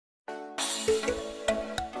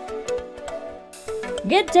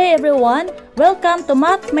Good day everyone! Welcome to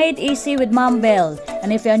Math Made Easy with Mom Bell.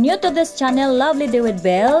 And if you're new to this channel, Lovely Day with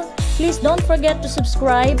Bell, please don't forget to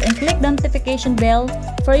subscribe and click the notification bell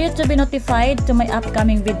for you to be notified to my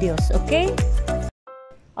upcoming videos, okay?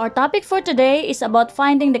 Our topic for today is about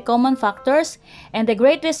finding the common factors and the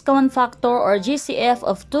greatest common factor or GCF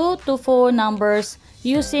of 2 to 4 numbers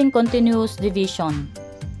using continuous division.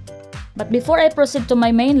 But before I proceed to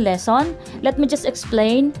my main lesson, let me just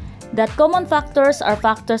explain that common factors are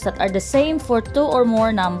factors that are the same for 2 or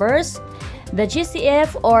more numbers. The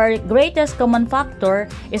GCF or greatest common factor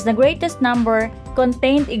is the greatest number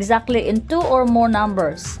contained exactly in 2 or more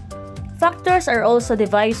numbers. Factors are also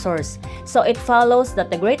divisors, so it follows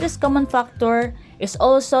that the greatest common factor is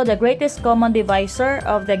also the greatest common divisor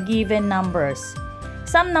of the given numbers.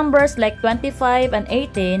 Some numbers like 25 and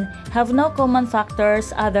 18 have no common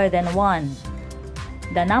factors other than 1.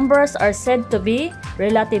 The numbers are said to be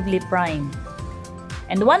relatively prime.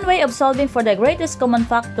 And one way of solving for the greatest common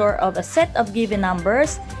factor of a set of given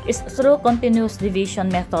numbers is through continuous division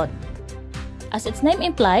method. As its name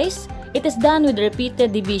implies, it is done with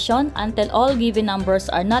repeated division until all given numbers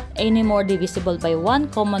are not anymore divisible by one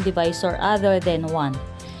common divisor other than 1.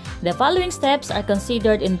 The following steps are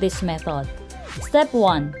considered in this method. Step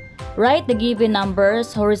 1. Write the given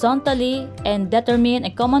numbers horizontally and determine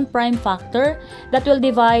a common prime factor that will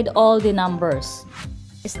divide all the numbers.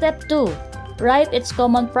 Step 2. Write its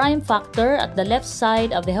common prime factor at the left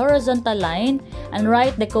side of the horizontal line and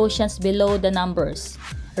write the quotients below the numbers.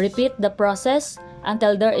 Repeat the process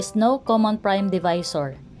until there is no common prime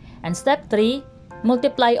divisor. And step 3.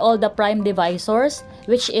 Multiply all the prime divisors,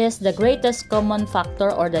 which is the greatest common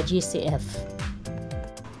factor or the GCF.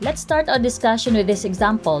 Let's start our discussion with this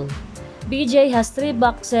example. BJ has 3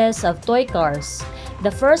 boxes of toy cars. The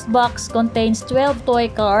first box contains 12 toy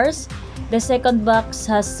cars, the second box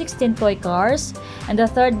has 16 toy cars, and the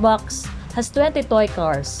third box has 20 toy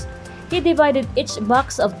cars. He divided each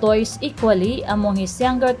box of toys equally among his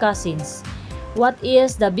younger cousins. What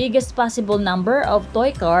is the biggest possible number of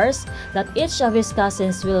toy cars that each of his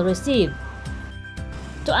cousins will receive?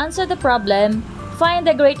 To answer the problem, find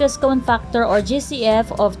the greatest common factor or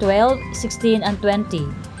GCF of 12, 16, and 20.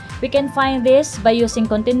 We can find this by using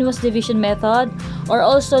continuous division method or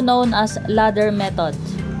also known as ladder method.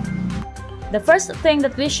 The first thing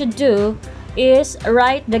that we should do is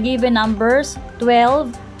write the given numbers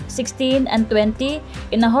 12, 16, and 20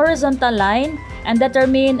 in a horizontal line and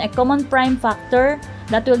determine a common prime factor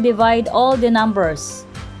that will divide all the numbers.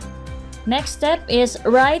 Next step is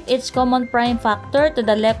write its common prime factor to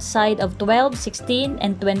the left side of 12, 16,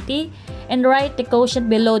 and 20 and write the quotient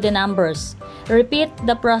below the numbers. Repeat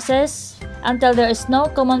the process until there is no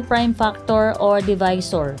common prime factor or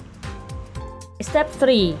divisor. Step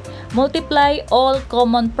 3. Multiply all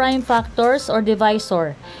common prime factors or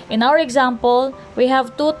divisor. In our example, we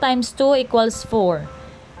have 2 times 2 equals 4.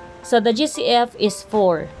 So the GCF is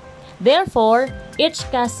 4. Therefore, each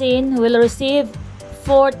cousin will receive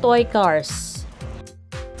 4 toy cars.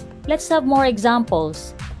 Let's have more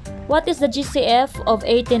examples. What is the GCF of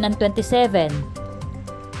 18 and 27?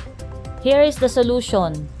 Here is the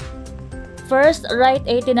solution. First, write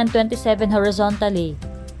 18 and 27 horizontally.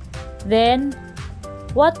 Then,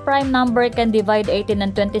 what prime number can divide 18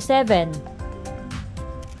 and 27?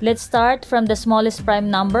 Let's start from the smallest prime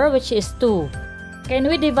number, which is 2. Can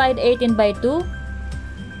we divide 18 by 2?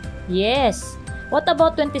 Yes. What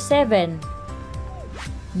about 27?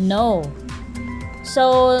 No.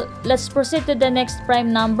 So, let's proceed to the next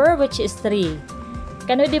prime number, which is 3.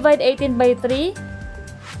 Can we divide 18 by 3?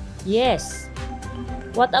 Yes.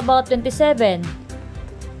 What about 27?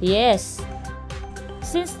 Yes.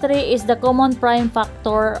 Since 3 is the common prime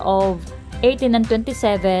factor of 18 and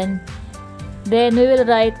 27, then we will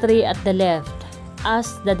write 3 at the left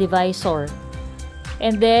as the divisor.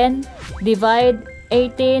 And then, divide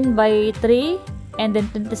 18 by 3 and then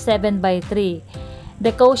 27 by 3.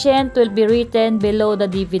 The quotient will be written below the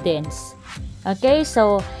dividends. Okay,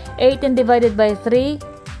 so 18 divided by 3,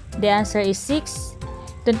 the answer is 6.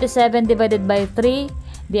 27 divided by 3,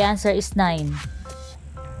 the answer is 9.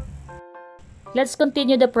 Let's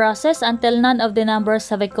continue the process until none of the numbers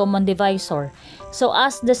have a common divisor. So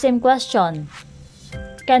ask the same question.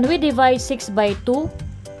 Can we divide 6 by 2?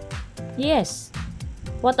 Yes.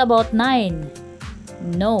 What about 9?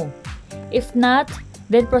 No. If not,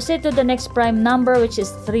 then proceed to the next prime number, which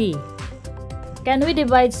is 3. Can we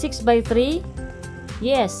divide 6 by 3?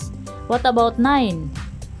 Yes. What about 9?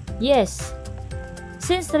 Yes.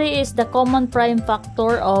 Since 3 is the common prime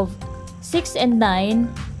factor of 6 and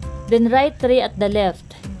 9, then write 3 at the left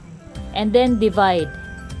and then divide.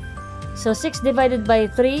 So 6 divided by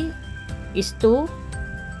 3 is 2.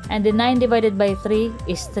 and the 9 divided by 3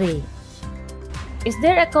 is 3. Is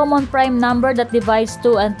there a common prime number that divides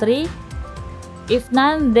 2 and 3? If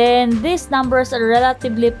none, then these numbers are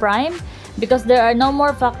relatively prime because there are no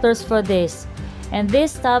more factors for this, and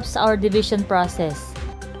this stops our division process.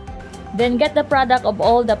 Then get the product of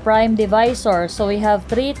all the prime divisors, so we have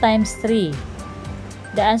 3 times 3.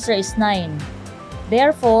 The answer is 9.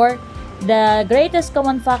 Therefore, the greatest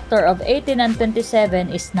common factor of 18 and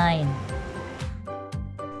 27 is 9.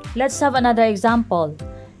 Let's have another example.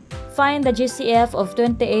 Find the GCF of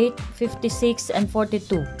 28, 56, and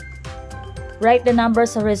 42. Write the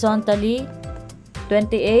numbers horizontally,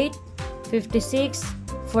 28, 56,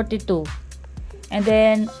 42. And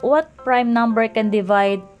then, what prime number can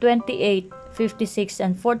divide 28, 56,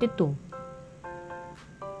 and 42?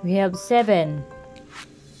 We have 7.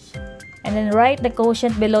 And then write the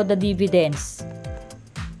quotient below the dividends.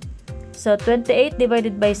 So 28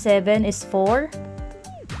 divided by 7 is 4.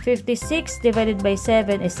 56 divided by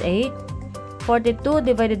 7 is 8. 42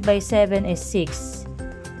 divided by 7 is 6.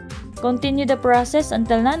 Continue the process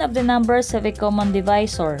until none of the numbers have a common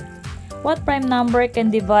divisor. What prime number can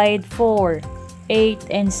divide 4, 8,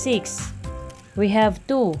 and 6? We have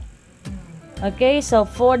 2. Okay, so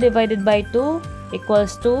 4 divided by 2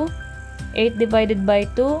 equals 2. 8 divided by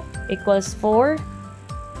 2 equals 4.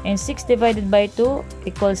 And 6 divided by 2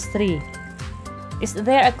 equals 3. Is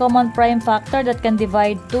there a common prime factor that can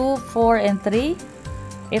divide 2, 4, and 3?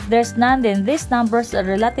 If there's none, then these numbers are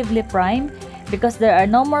relatively prime because there are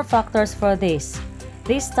no more factors for this.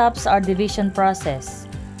 This stops our division process.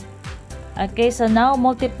 Okay, so now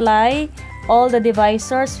multiply all the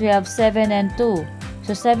divisors. We have 7 and 2.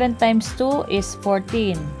 So 7 times 2 is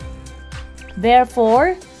 14.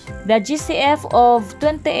 Therefore, the GCF of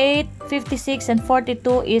 28, 56, and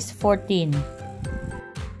 42 is 14.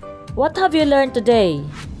 What have you learned today?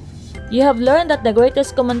 You have learned that the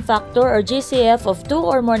greatest common factor or GCF of 2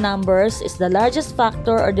 or more numbers is the largest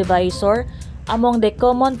factor or divisor among the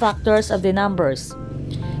common factors of the numbers.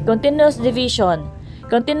 Continuous division.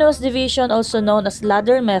 Continuous division, also known as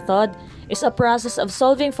ladder method, is a process of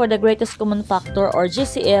solving for the greatest common factor or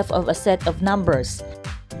GCF of a set of numbers.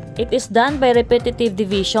 It is done by repetitive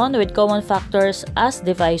division with common factors as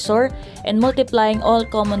divisor and multiplying all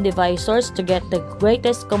common divisors to get the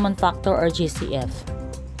greatest common factor or GCF.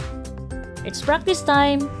 It's practice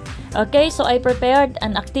time! Okay, so I prepared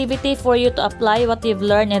an activity for you to apply what you've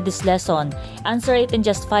learned in this lesson. Answer it in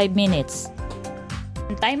just 5 minutes.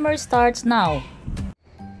 The timer starts now.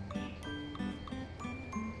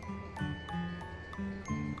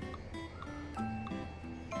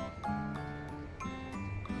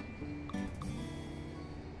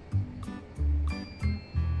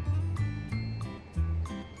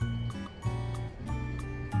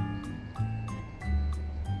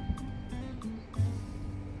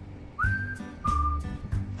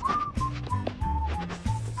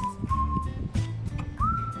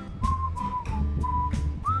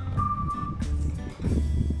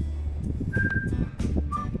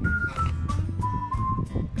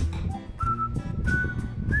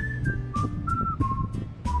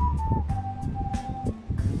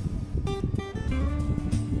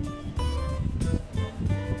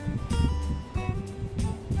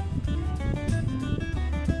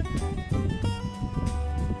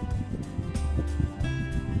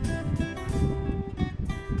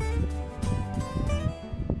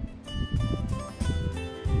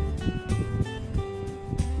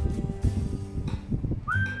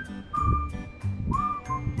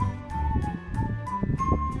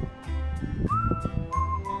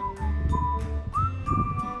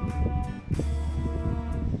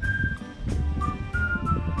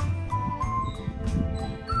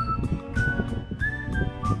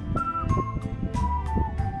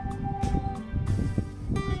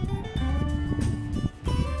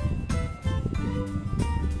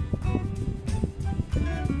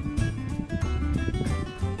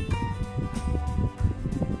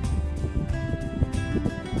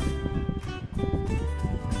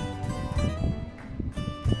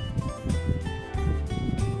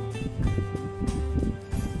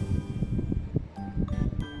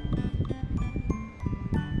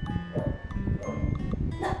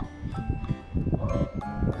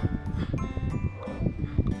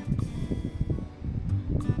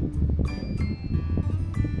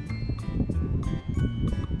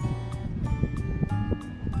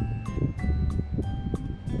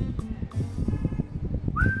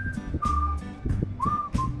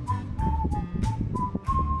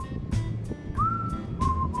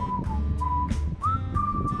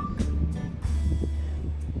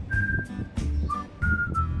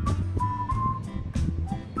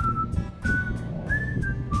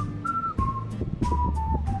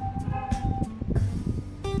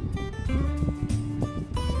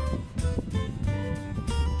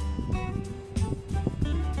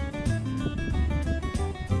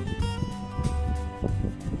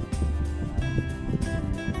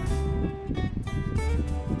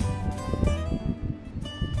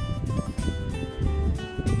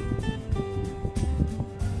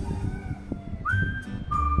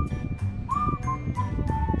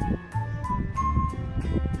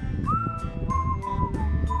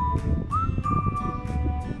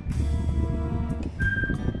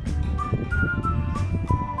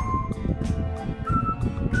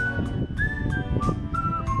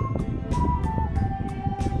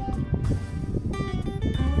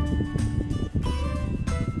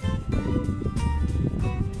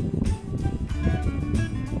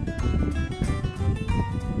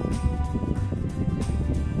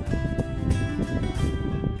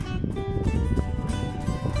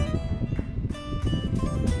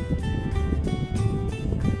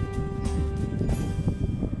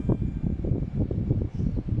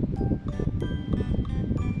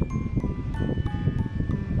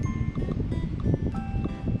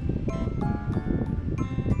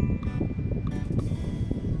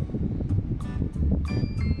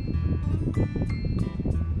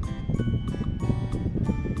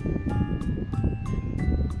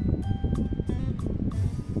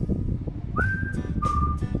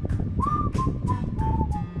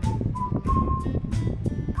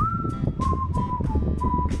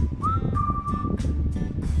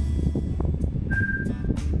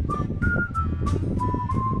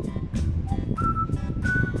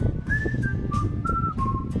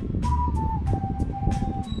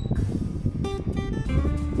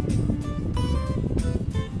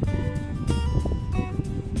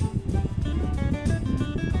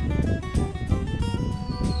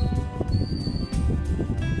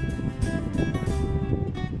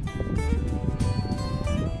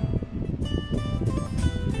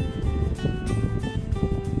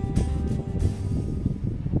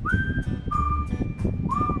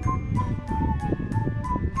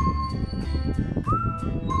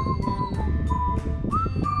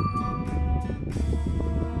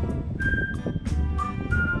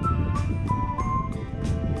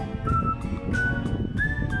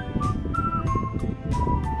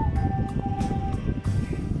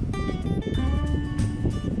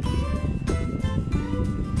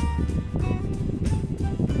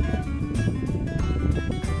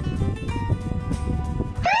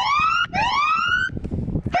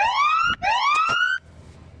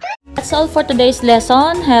 that's all for today's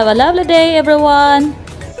lesson. Have a lovely day, everyone!